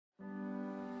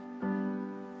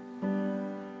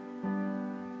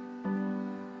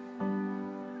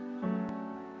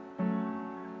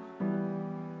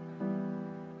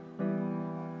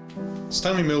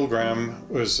Stanley Milgram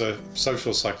was a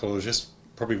social psychologist,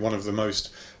 probably one of the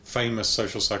most famous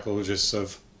social psychologists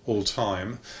of all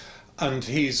time, and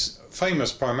he's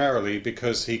famous primarily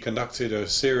because he conducted a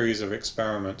series of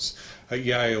experiments at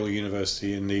Yale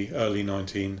University in the early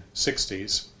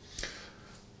 1960s.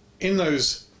 In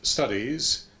those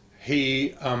studies,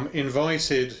 he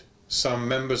invited some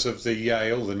members of the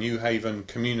Yale, the New Haven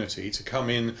community, to come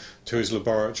in to his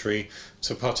laboratory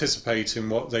to participate in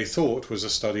what they thought was a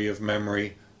study of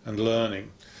memory and learning.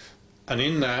 And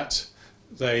in that,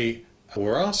 they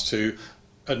were asked to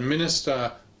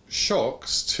administer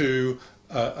shocks to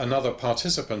another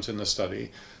participant in the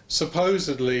study,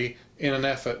 supposedly in an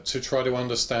effort to try to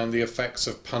understand the effects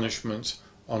of punishment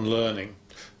on learning.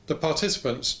 The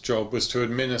participant's job was to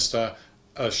administer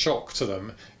a shock to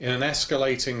them in an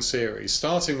escalating series,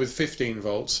 starting with 15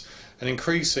 volts and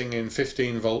increasing in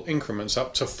 15-volt increments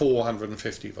up to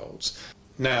 450 volts.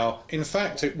 Now, in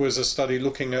fact, it was a study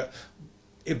looking at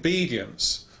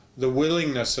obedience, the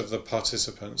willingness of the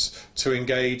participants to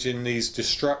engage in these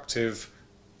destructive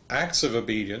acts of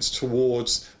obedience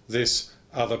towards this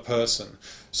other person.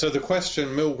 So the question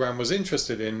Milgram was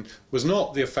interested in was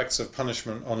not the effects of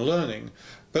punishment on learning,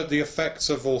 but the effects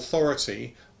of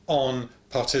authority on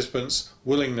participants'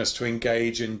 willingness to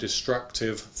engage in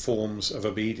destructive forms of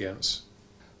obedience.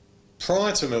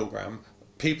 Prior to Milgram,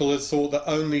 people had thought that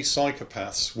only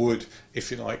psychopaths would,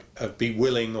 if you like, be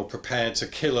willing or prepared to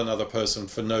kill another person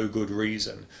for no good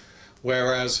reason.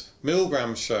 Whereas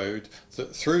Milgram showed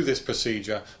that through this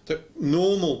procedure that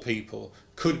normal people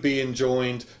could be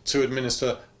enjoined to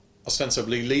administer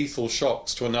ostensibly lethal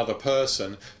shocks to another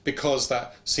person because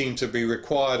that seemed to be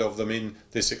required of them in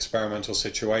this experimental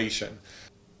situation.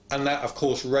 And that, of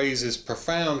course, raises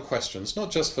profound questions, not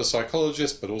just for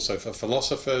psychologists, but also for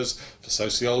philosophers, for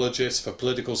sociologists, for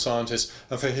political scientists,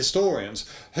 and for historians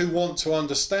who want to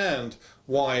understand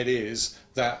why it is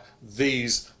that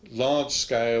these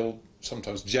large-scale,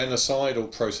 sometimes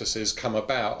genocidal processes come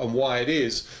about, and why it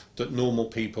is that normal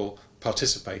people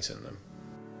participate in them.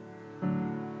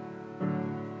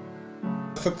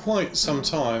 For quite some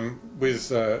time,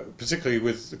 particularly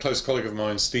with a close colleague of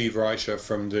mine, Steve Reicher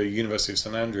from the University of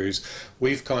St Andrews,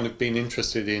 we've kind of been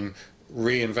interested in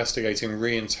reinvestigating,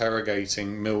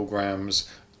 reinterrogating Milgram's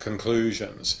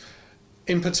conclusions.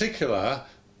 In particular,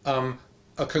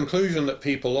 a conclusion that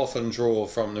people often draw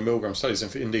from the Milgram studies,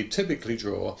 and indeed typically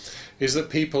draw, is that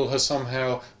people are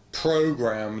somehow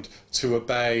programmed to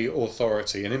obey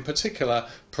authority, and in particular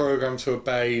programmed to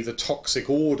obey the toxic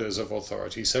orders of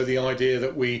authority. So the idea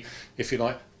that we, if you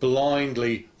like,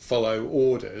 blindly follow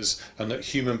orders and that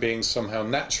human beings somehow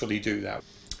naturally do that.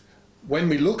 When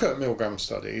we look at Milgram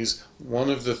studies, one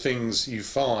of the things you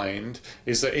find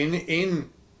is that in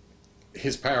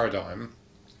his paradigm,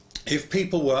 if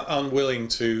people were unwilling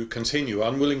to continue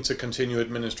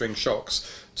administering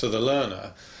shocks to the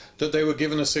learner, that they were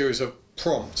given a series of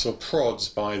prompts or prods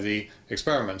by the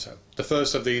experimenter. The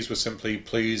first of these was simply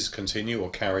please continue or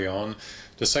carry on.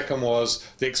 The second was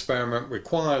the experiment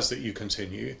requires that you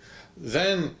continue.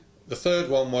 Then the third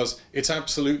one was it's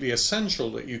absolutely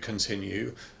essential that you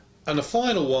continue. And the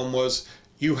final one was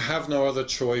you have no other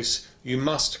choice, you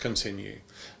must continue.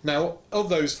 Now, of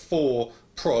those four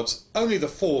prods, only the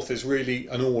fourth is really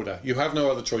an order. You have no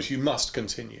other choice, you must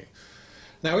continue.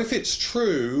 Now, if it's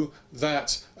true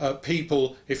that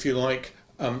people, if you like,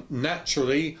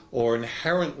 naturally or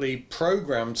inherently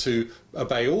programmed to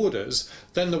obey orders,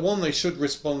 then the one they should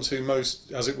respond to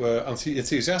most, as it were,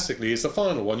 enthusiastically is the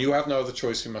final one. You have no other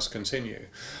choice, you must continue.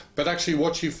 But actually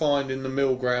what you find in the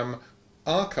Milgram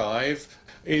archive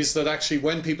is that actually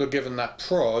when people are given that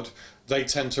prod, they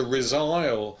tend to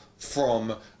resile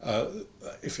from,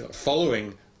 if you like,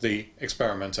 following the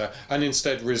experimenter and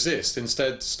instead resist,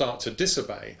 instead start to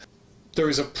disobey. There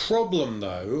is a problem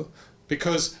though,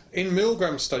 because in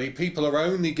Milgram's study people are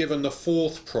only given the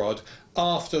fourth prod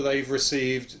after they've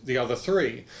received the other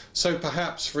three. So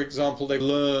perhaps, for example, they've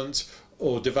learnt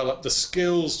or developed the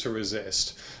skills to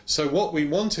resist. So what we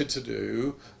wanted to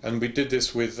do, and we did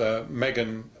this with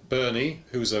Megan Birney,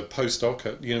 who's a postdoc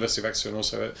at the University of Exeter and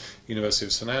also at the University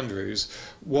of St Andrews,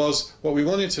 was what we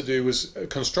wanted to do was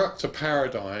construct a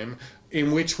paradigm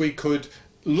in which we could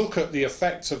look at the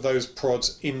effects of those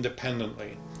prods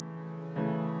independently.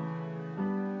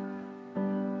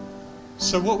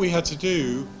 So what we had to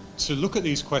do to look at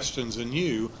these questions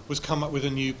anew was come up with a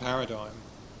new paradigm.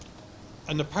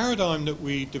 And the paradigm that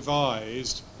we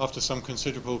devised after some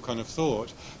considerable kind of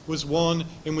thought was one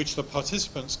in which the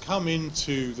participants come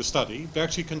into the study, they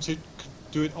actually can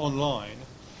do it online,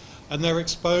 and they're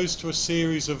exposed to a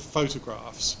series of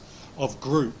photographs of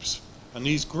groups And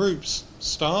these groups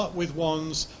start with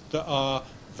ones that are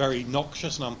very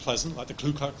noxious and unpleasant, like the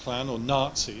Ku Klux Klan or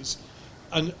Nazis,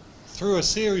 and through a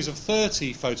series of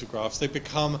 30 photographs they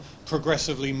become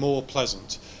progressively more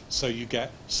pleasant. So you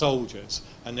get soldiers,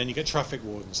 and then you get traffic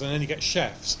wardens, and then you get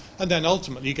chefs, and then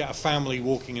ultimately you get a family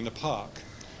walking in the park.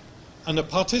 And the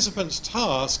participant's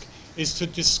task is to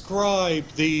describe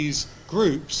these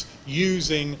groups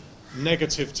using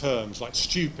negative terms like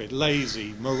stupid,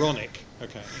 lazy, moronic.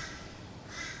 Okay.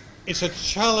 It's a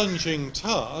challenging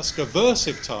task,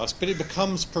 aversive task, but it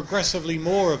becomes progressively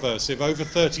more aversive over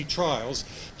 30 trials,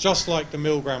 just like the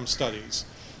Milgram studies.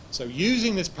 So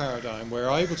using this paradigm, we're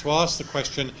able to ask the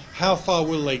question, how far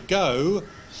will they go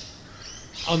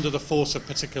under the force of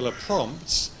particular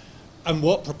prompts, and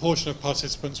what proportion of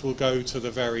participants will go to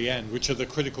the very end, which are the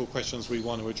critical questions we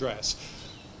want to address.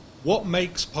 What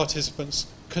makes participants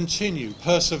continue,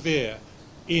 persevere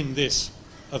in this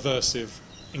aversive,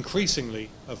 increasingly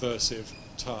aversive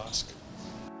task?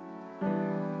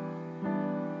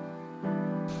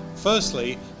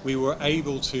 Firstly, we were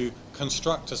able to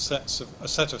construct a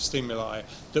set of stimuli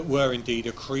that were indeed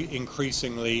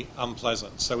increasingly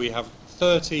unpleasant. So we have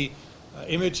 30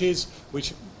 images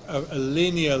which are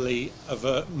linearly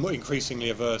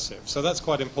increasingly aversive. So that's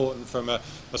quite important from a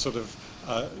sort of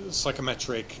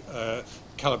psychometric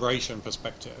calibration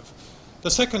perspective. The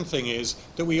second thing is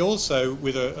that we also,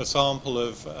 with a sample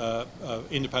of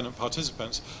independent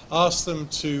participants, asked them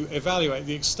to evaluate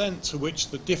the extent to which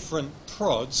the different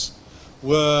prods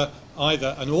were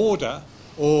either an order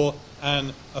or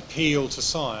an appeal to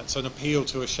science, an appeal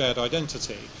to a shared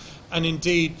identity. And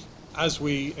indeed, as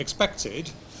we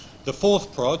expected, the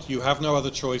fourth prod, you have no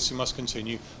other choice, you must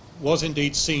continue, was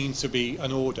indeed seen to be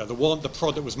an order, the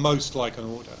prod that was most like an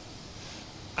order.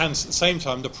 And at the same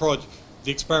time, the prod,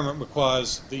 the experiment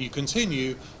requires that you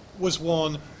continue, was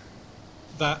one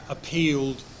that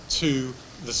appealed to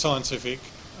the scientific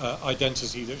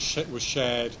identity that was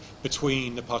shared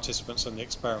between the participants and the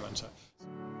experimenter.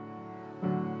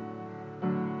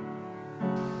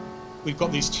 We've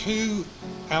got these two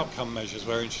outcome measures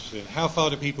we're interested in. How far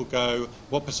do people go?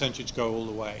 What percentage go all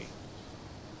the way?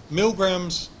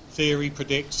 Milgram's theory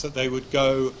predicts that they would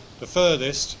go the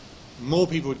furthest, more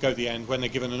people would go to the end when they're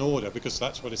given an order, because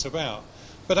that's what it's about.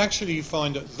 But actually you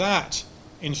find that that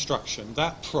instruction,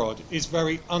 that prod, is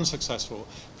very unsuccessful.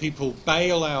 People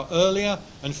bail out earlier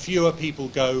and fewer people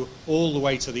go all the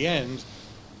way to the end,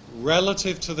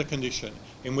 relative to the condition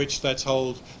in which they're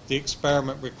told the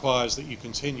experiment requires that you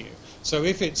continue. So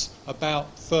if it's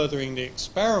about furthering the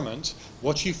experiment,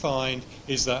 what you find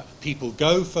is that people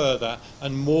go further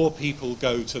and more people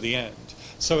go to the end.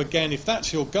 So again, if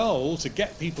that's your goal, to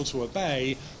get people to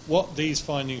obey, what these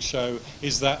findings show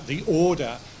is that the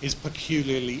order is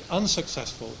peculiarly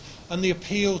unsuccessful, and the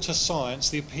appeal to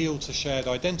science, the appeal to shared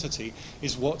identity,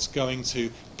 is what's going to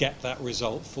get that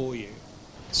result for you.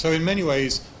 So in many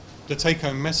ways, the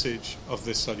take-home message of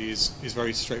this study is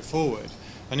very straightforward,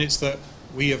 and it's that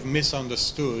we have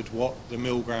misunderstood what the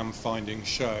Milgram findings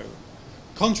show.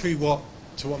 Contrary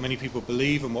to what many people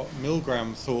believe and what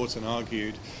Milgram thought and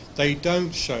argued, they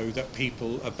don't show that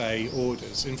people obey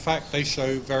orders. In fact, they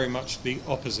show very much the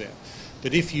opposite,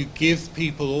 that if you give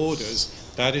people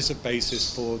orders, that is a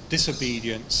basis for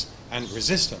disobedience and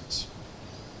resistance.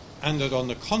 And that on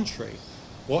the contrary,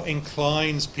 what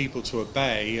inclines people to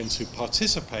obey and to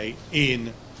participate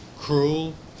in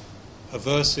cruel,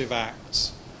 aversive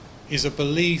acts is a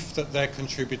belief that they're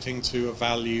contributing to a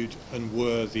valued and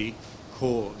worthy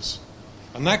cause.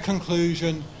 And that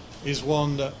conclusion is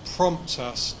one that prompts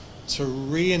us to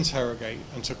reinterrogate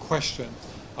and to question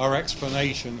our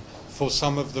explanation for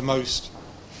some of the most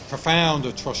profound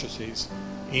atrocities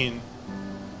in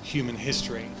human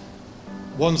history.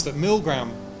 Ones that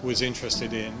Milgram was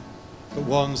interested in, but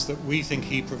ones that we think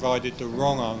he provided the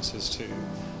wrong answers to,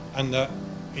 and that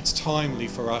it's timely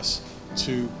for us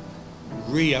to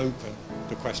reopen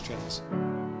the questions.